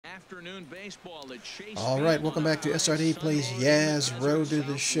afternoon baseball at Chase. All right, welcome back to SRT Plays Yaz Road to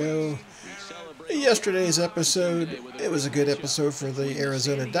the Show. Yesterday's episode, it was a good episode for the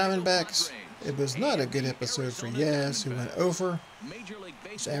Arizona Diamondbacks. It was not a good episode for Yaz, who went over.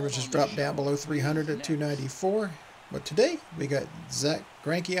 His average has dropped down below 300 at 294. But today, we got Zach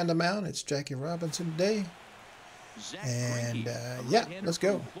Greinke on the mound. It's Jackie Robinson Day. And, yeah, let's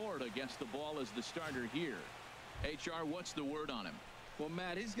go. Against the ball as the starter here. HR, what's the word on him? Well,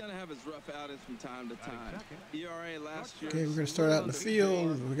 Matt, he's going to have his rough outings from time to time. ERA last year. Okay, we're going to start out in the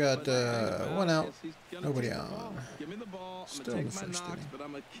field. We got one out, nobody on. Give me the ball. Still in the first inning. But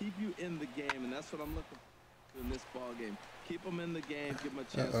I'm going to keep you in the game, and that's what I'm looking for in this ball game. Keep them in the game. Give them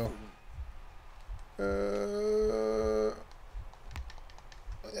a chance to win.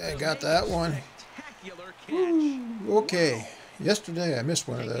 I got that one. Ooh, okay. Yesterday I missed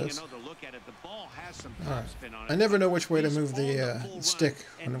one of those. Right. I never know which way to move the stick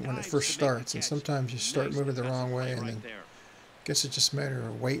when it first starts, and sometimes you start moving the wrong way, and then I guess it's just a matter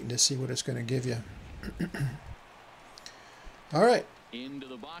of waiting to see what it's going to give you. All right. Into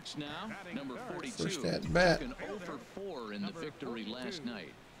the box now, number 42. First at bat. 0 for 4 in the victory last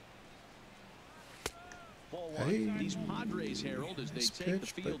night. Hey, these Padres, Harold, as they take the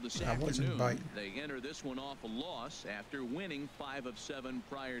field this afternoon, they enter this one off a loss after winning 5 of 7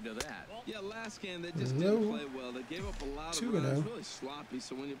 prior to that. Yeah, last game they just didn't play well. They gave up a lot of runs, really sloppy.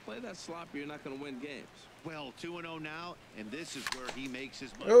 So when you play that sloppy, you're not going to win games. Well, 2-0 now, and this is where he makes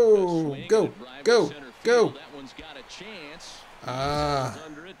his money. Oh, go, go, go. That one's got a chance.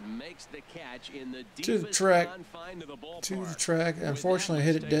 Under it, makes the catch in the to the track. To the track. Unfortunately, I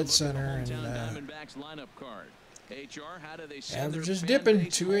hit it dead center, and average is dipping.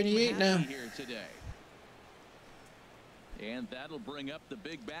 288 now. And that'll bring up the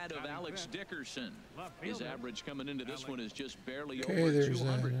big bat of Alex Dickerson. His average coming into this one is just barely over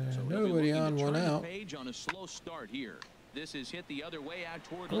 200. So nobody on, one out. Page on a slow start here. This is hit the other way out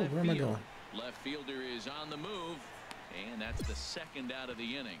toward left field. Where am I going? Left fielder is on the move, and that's the second out of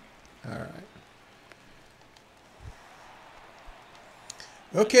the inning. All right.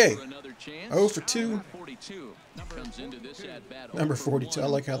 Okay. 0 for 2. Number 42. I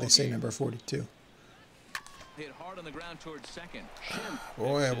like how they say number 42. Hit hard on the ground towards second.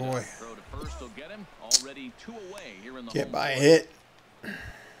 Boy, oh boy. Throw to first will get him. Already 2 away here in the get by a hit. The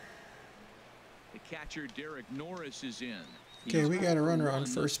catcher Derek Norris is in. Okay, we got a runner on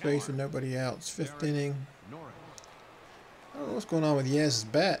first base with nobody out. It's 5th inning. I don't know what's going on with Yaz's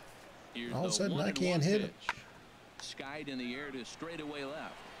bat. All of a sudden, I can't hit it. Skied in the air to straightaway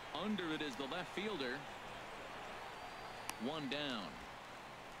left. Under it is the left fielder. 1 down.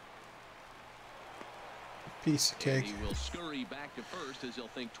 Piece of cake. He will scurry back to first as he'll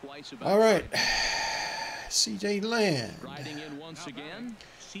think twice about. All right. CJ Land. Riding in once again.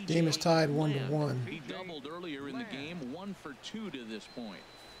 Game is tied 1-1. He doubled earlier in the game, 1 for 2 to this point.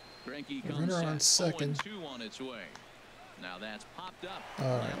 Greinke comes runner on second. 0-2 on its way. Now that's popped up.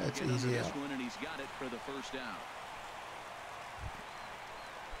 All right, that's easy out. And he's got it for the first out.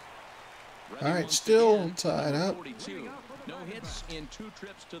 All right, still tied up. No hits in 2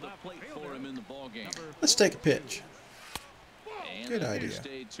 trips to the plate for him in the ball game. Let's take a pitch. And good idea.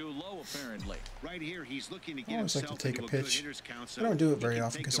 Stayed too low, apparently. Right here, he's looking to get I always like to take a pitch. So I don't do it very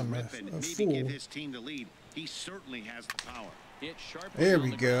often because I'm a fool. His team the lead. He certainly has the power. There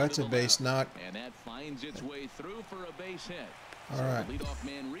we go. That's a base knock. And that finds its way through for a base hit. All right. The leadoff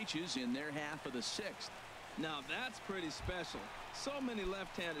man reaches in their half of the 6th. Now that's pretty special. So many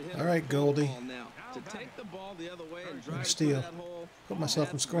left-handed hitters. All right, Goldie. Now to take the ball the other way and drive steal. that hole. Put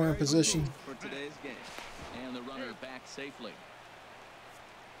myself in scoring position. For today's game. And the runner back safely.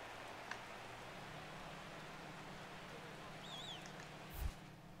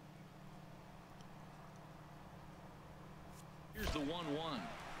 Here's the 1-1.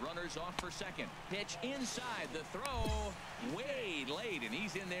 Runners off for second. Pitch inside. The throw way late, and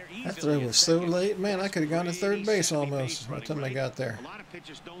he's in there easily. That throw was so late, man. I could have gone to third base almost by the time I got there. A lot of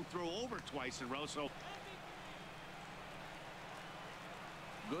pitches don't throw over twice in a row, so.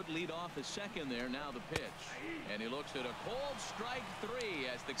 Good lead off is second there. Now the pitch, and he looks at a cold strike 3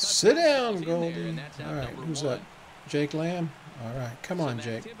 as the. Sit down, Goldie. All right, who's that? Jake Lamb. All right, come on,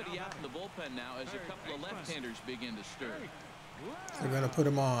 Jake. Activity out in the bullpen now as a couple of left-handers begin to stir. They're going to put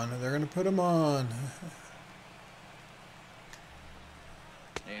him on. They're going to put him on.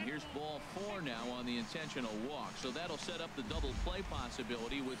 And here's ball 4 now on the intentional walk. So that'll set up the double play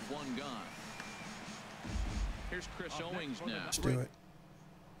possibility with 1 gone. Here's Chris Owings now. Let's do it.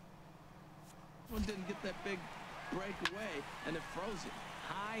 One didn't get that big breakaway, and it froze it.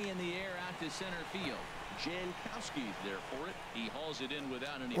 High in the air out to center field. Jankowski's there for it. He hauls it in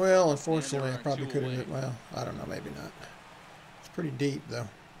without any. Well, unfortunately, I probably could have hit. Well, I don't know, maybe not. It's pretty deep, though.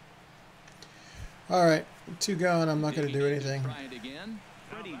 All right, 2 gone. I'm not going to do anything. Try it again.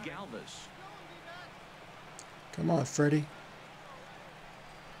 Freddie Galvis. Come on, Freddie.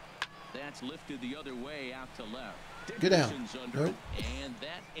 That's lifted the other way out to left. Get down. Nope. And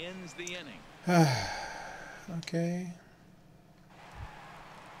that ends the inning. Okay.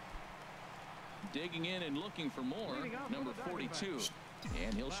 Digging in and looking for more. Number 42.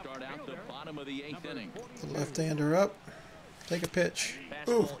 And he'll start out the bottom of the 8th inning. The left-hander up. Take a pitch.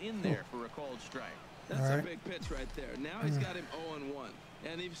 Fastball in there for a called strike. That's a big pitch right there. Now he's got him 0-1.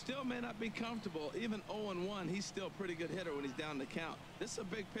 And he still may not be comfortable. Even 0-1, he's still a pretty good hitter when he's down the count. This is a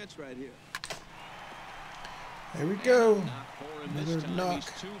big pitch right here. There we go. Another knock. He's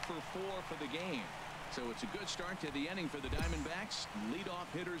 2 for 4 for the game. So it's a good start to the inning for the Diamondbacks. Leadoff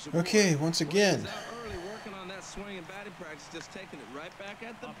hitters. Okay, once again. Early working on that swing and batting practice, just taking it right back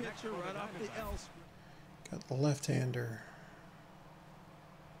at the pitcher, right off the L. Got the left-hander.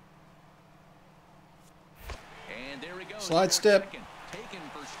 And there he goes. Slide step. Taken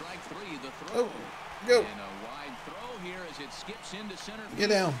for strike 3. The throw. Oh, go. And a wide throw here as it skips into center field. Get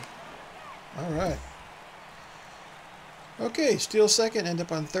down. All right. Okay, steal second, end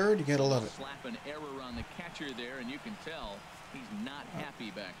up on third. You gotta love it. Slap an error on the catcher there, and you can tell he's not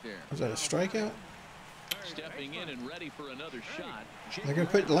happy back there. Was that a strikeout? Stepping in and ready for another shot. They're gonna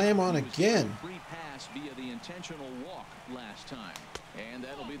put Lamb on again. Free pass via the intentional walk last time, and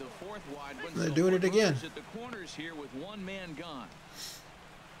that'll be the 4th wide one. They're doing it again. At the corners here with 1 man gone.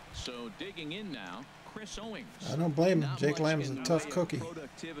 So digging in now, Chris Owings. I don't blame him. Jake Lamb is a tough cookie.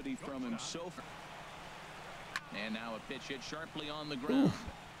 Productivity from him so far. And now a pitch hit sharply on the ground.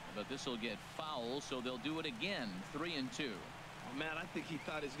 But this will get foul, so they'll do it again. 3-2. Oh, man, I think he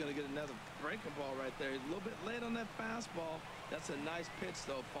thought he was going to get another breaking ball right there. He's a little bit late on that fastball. That's a nice pitch,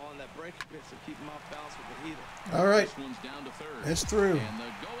 though, following that breaking pitch to keep him off balance with the heater. All right. This one's down to third. It's through. And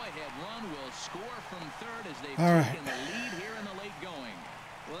the go-ahead run will score from third as they've taken the lead here in the late going.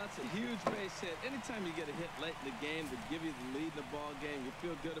 Well, that's a huge base hit. Anytime you get a hit late in the game to give you the lead in the ball game, you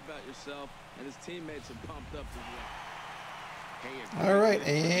feel good about yourself, and his teammates are pumped up as well. All right,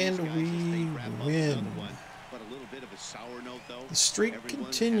 and we win. But a little bit of a sour note, though. The streak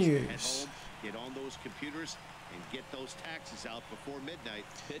continues. Get on those computers and get those taxes out before midnight.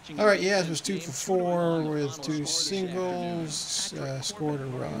 All right, yeah, it was 2 for 4 with 2 singles, scored a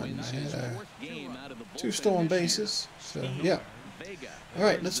run. I had 2 stolen bases, so yeah. All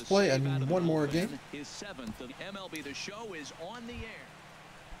right, let's play one more game. His 7th of MLB. The show is on the air.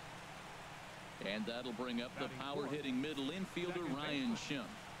 And that'll bring up the power-hitting middle infielder Ryan Schimpf.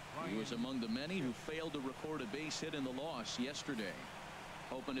 He was among the many who failed to record a base hit in the loss yesterday.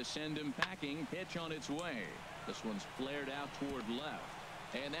 Hoping to send him packing. Pitch on its way. This one's flared out toward left.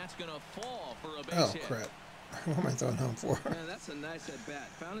 And that's going to fall for a base hit. Oh, crap. What am I throwing home for? Man, that's a nice at-bat.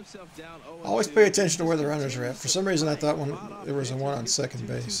 Found himself down 0-2. Always pay attention to where the runners are at. For some reason, I thought there was a one on second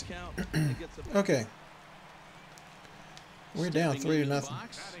base. Okay. We're down 3-0.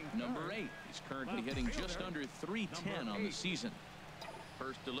 Number 8. He's currently hitting just under .310 on the season.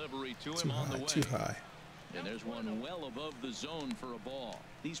 First delivery to him on the way. Too high. And there's one well above the zone for a ball.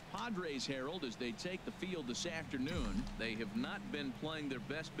 These Padres, Harold, as they take the field this afternoon, they have not been playing their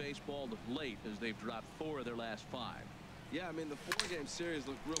best baseball of late as they've dropped 4 of their last 5. Yeah, I mean, the 4-game series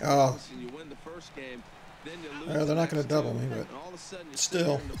looked real promising. You win the first game, then you lose. Well, they're not going to double me, but all of a sudden you're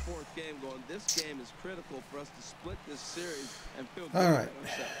still. in the 4th game going, this game is critical for us to split this series and feel good. All right.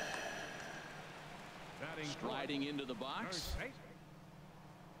 Striding into the box.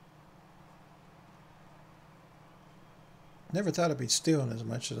 Never thought I'd be stealing as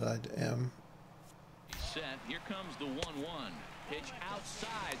much as I am. Set. Here comes the 1-1. Pitch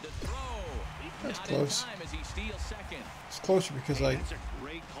outside. The throw. That's Not close. in time as he steals second. It's closer because I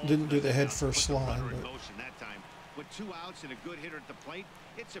didn't do the head first slide. With 2 outs and a good hitter at the plate,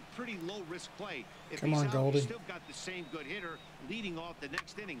 it's a pretty low-risk play. If Come on, out, Goldie. Still got the same good hitter leading off the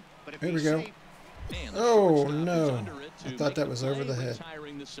next inning. But if Here we go. Safe, oh no! I thought that was over the head.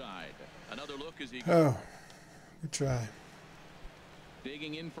 Another look as he Oh, good try.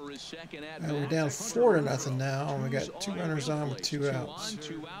 digging in for his second at We're down 4-0 now, and we got 2 runners on with 2 outs.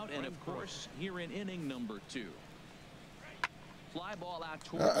 2 out, and of course here in inning number 2. Fly ball out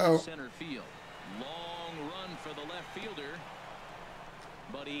Uh-oh. towards center field. Long run for the left fielder,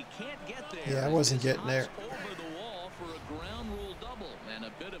 but he can't get there. Yeah, I wasn't getting there. Over the wall for a ground rule double, and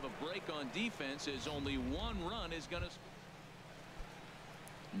a bit of a break on defense as only 1 run is going to.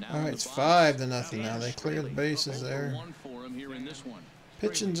 All right, it's 5-0 now. They clear the bases there. 1 for him here in this one.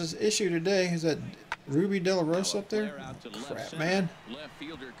 Pitching's his issue today. Is that Ruby De La Rosa up there? Oh, crap, man. Left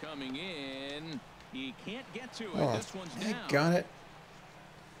fielder coming in. He can't get to it. Oh, This one's down. got it.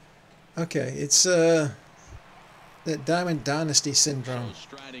 Okay, it's that Diamond Dynasty syndrome.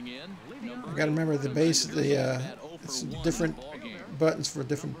 I gotta remember the base. It's different buttons for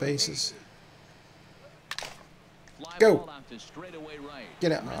different bases. Go.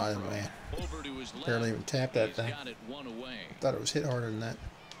 Get out. Oh, man. Barely even tapped that thing. I thought it was hit harder than that.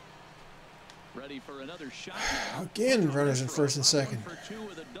 Ready for another shot. Again, runners in first and second.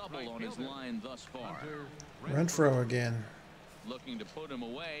 Renfroe again. Looking to put him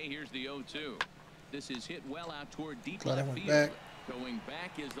away. Here's the 0-2. This is hit well out toward deep Glad I left went field. back. Going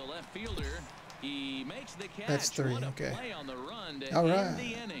back is the left fielder. He makes the catch. That's 3. What a Okay. play on the run to All end right.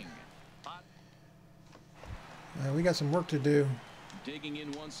 the inning. We got some work to do. Digging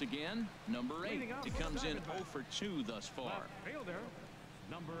in once again, number 8. He comes in 0 for 2 thus far. Fielder,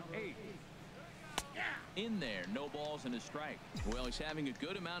 number 8. In there, no balls and a strike. Well, he's having a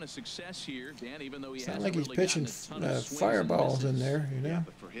good amount of success here, Dan, even though he It's not hasn't like he's really pitching gotten a ton of swings fireballs and in misses. there, you know. Yeah,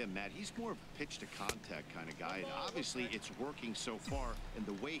 but for him, Matt, he's more of a pitch to contact kind of guy. And obviously, it's working so far. And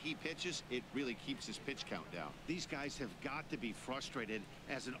the way he pitches, it really keeps his pitch count down. These guys have got to be frustrated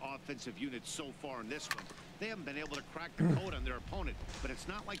as an offensive unit so far in this one. They haven't been able to crack the code on their opponent, but it's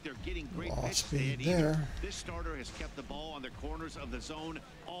not like they're getting great Lost pitch speed speed either. there. This starter has kept the ball on the corners of the zone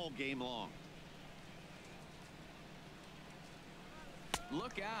all game long.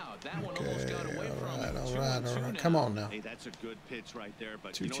 Look out. That one almost got away from him. All 2 right, and all 2 right. now. Come on now. Hey, that's a good pitch right there.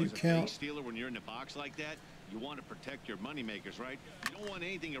 But 2-2 you know, as a count. base stealer, when you're in the box like that, you want to protect your moneymakers, right? You don't want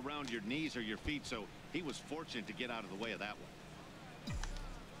anything around your knees or your feet, so he was fortunate to get out of the way of that one.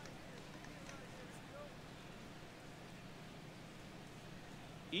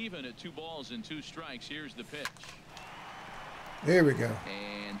 Even at 2 balls and 2 strikes, here's the pitch. Here we go.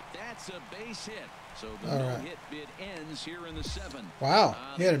 And that's a base hit. So the All right. no-hit bid ends here in the 7th. Wow,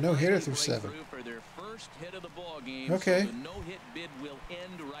 he had a They no-hitter finally through break 7. through for their first hit of the ball game. Okay. So the no-hit bid will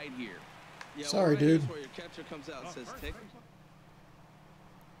end right here. Yeah, Sorry, right here is dude. where your catcher comes out and says, "Take."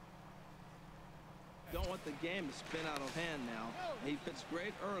 Don't want the game to spin out of hand now. He pitched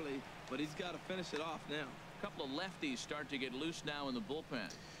great early, but he's got to finish it off now. A couple of lefties start to get loose now in the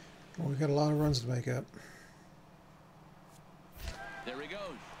bullpen. Well, we got a lot of runs to make up. There he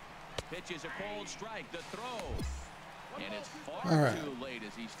goes. Pitches a cold strike. The throw. And it's far All right. too late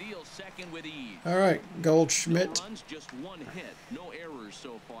as he steals second with ease. All right, No Goldschmidt. runs, just 1 hit. No errors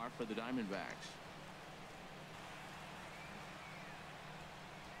so far for the Diamondbacks.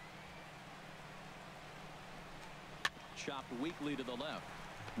 Chopped weakly to the left.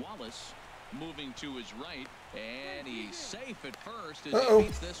 Wallace moving to his right, and he's safe at first as he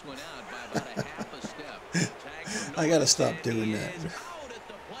beats this one out by about a half a step. Tag from I gotta Norris, stop and doing he that. is out at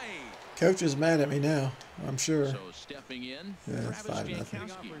the plate. Coach is mad at me now, I'm sure. So stepping in, Yeah, it's Travis 5-0.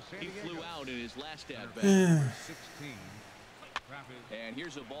 Jankowski. He flew out in his last at-bat. And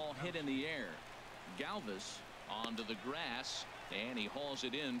here's a ball hit in the air. Galvis onto the grass, and he hauls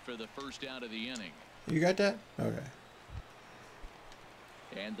it in for the first out of the inning. You got that? Okay.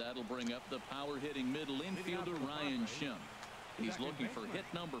 And that'll bring up the power-hitting middle infielder Ryan Shim. He's looking for hit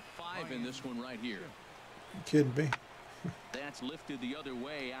number 5 in this one right here. You kidding me? That's lifted the other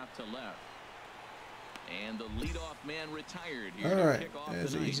way out to left. And the leadoff man retired here All to right, kick off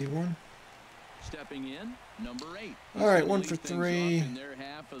there's the an night. easy one. Stepping in, number 8. All right, He's 1 gonna for lead things 3. off in their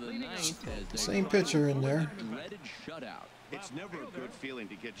half of the ninth as they Same go pitcher in for there. the dreaded shutout. It's never a good feeling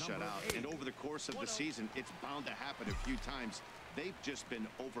to get shut out, and over the course of the season, it's bound to happen a few times. They've just been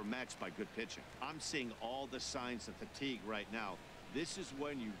overmatched by good pitching. I'm seeing all the signs of fatigue right now. This is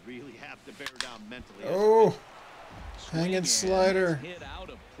when you really have to bear down mentally. Oh, Swing hanging and slider. it's hit out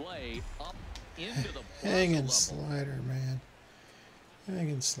of play up into the plus Hanging level. slider, man.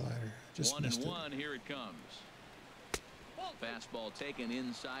 Hanging slider. Just 1-1, missed it. here it comes. Fastball taken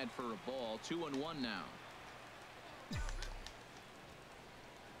inside for a ball. 2-1 now.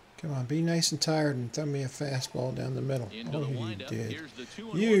 Come on, be nice and tired and throw me a fastball down the middle. Into Oh, the you windup. did. Here's the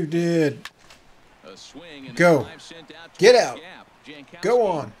 2-1 You did. A swing and Go. a drive sent out Get towards out. the gap. Jankowski Go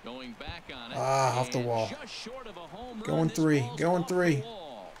on. Going back on it. Ah, off the and wall. Just short of a home run. Going This 3. ball's Going off the 3.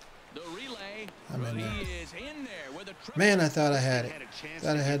 wall. The relay. I'm in He there. is in there with a triple. Man, I thought I had it. Had a chance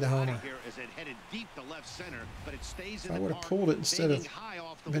Thought I to had get the out of homer. here as it headed deep to left center, but it stays If in I the would have park, pulled it instead of banging high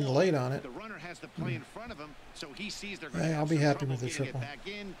off the been wall. late on it. The runner has the play in front of him, so he sees they're going Hey, to I'll have be some happy trouble with the getting triple. it back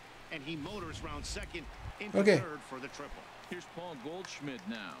in, and he motors round second into Okay. third for the triple. Here's Paul Goldschmidt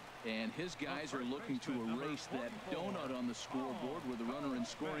now, and his guys are looking to erase that donut on the scoreboard with the runner in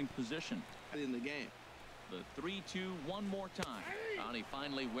scoring position. In the game. The 3-2 one more time. And he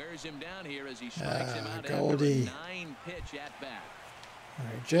finally wears him down here as he strikes him out Goldie. after a 9-pitch at bat. All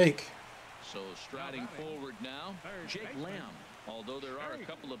right, Jake. So striding forward now, Jake Lamb. Although there are a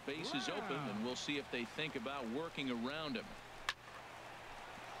couple of bases open, and we'll see if they think about working around him.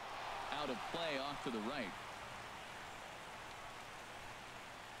 Out of play off to the right.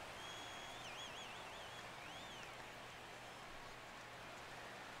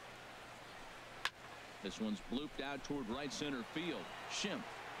 This one's blooped out toward right center field. Schimpf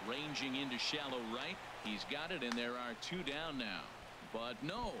ranging into shallow right. He's got it, and there are 2 down now. But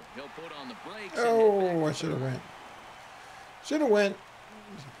no, he'll put on the brakes. Oh, I should have went. Should have went.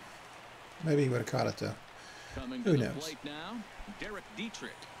 Maybe he would have caught it though. Who knows?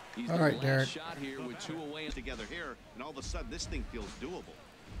 All right, Derek. Shot here with 2 away together here, and all of a sudden this thing feels doable.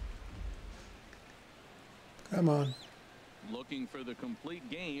 Come on. Looking for the complete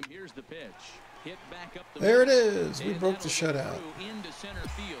game. Here's the pitch. Hit back up the there it is. We broke the shutout. Into center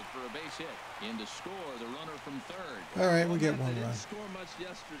field for a base hit. In to score the runner from third. All right, we get 1 run. Score much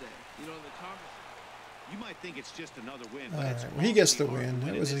yesterday. You know, you might think it's just another win. All right, well, he gets the win.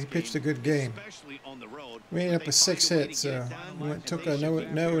 He pitched a good game. We ended up with 6 hits. We took a no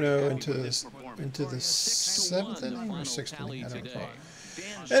into the 7th inning or 6th inning. I don't recall.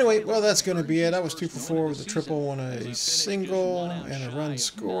 Anyway, well, that's going to be it. I was 2 for 4 with a triple on a single and a run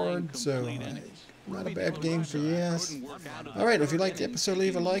scored. So not a bad game for Yaz. All right, if you liked the episode,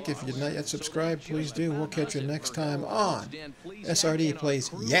 leave a like. If you're not yet subscribed, please do. We'll catch you next time on SRD Plays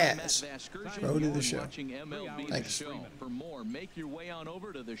Yaz. Road to the show. Thanks. For more, make your way on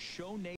over to the show.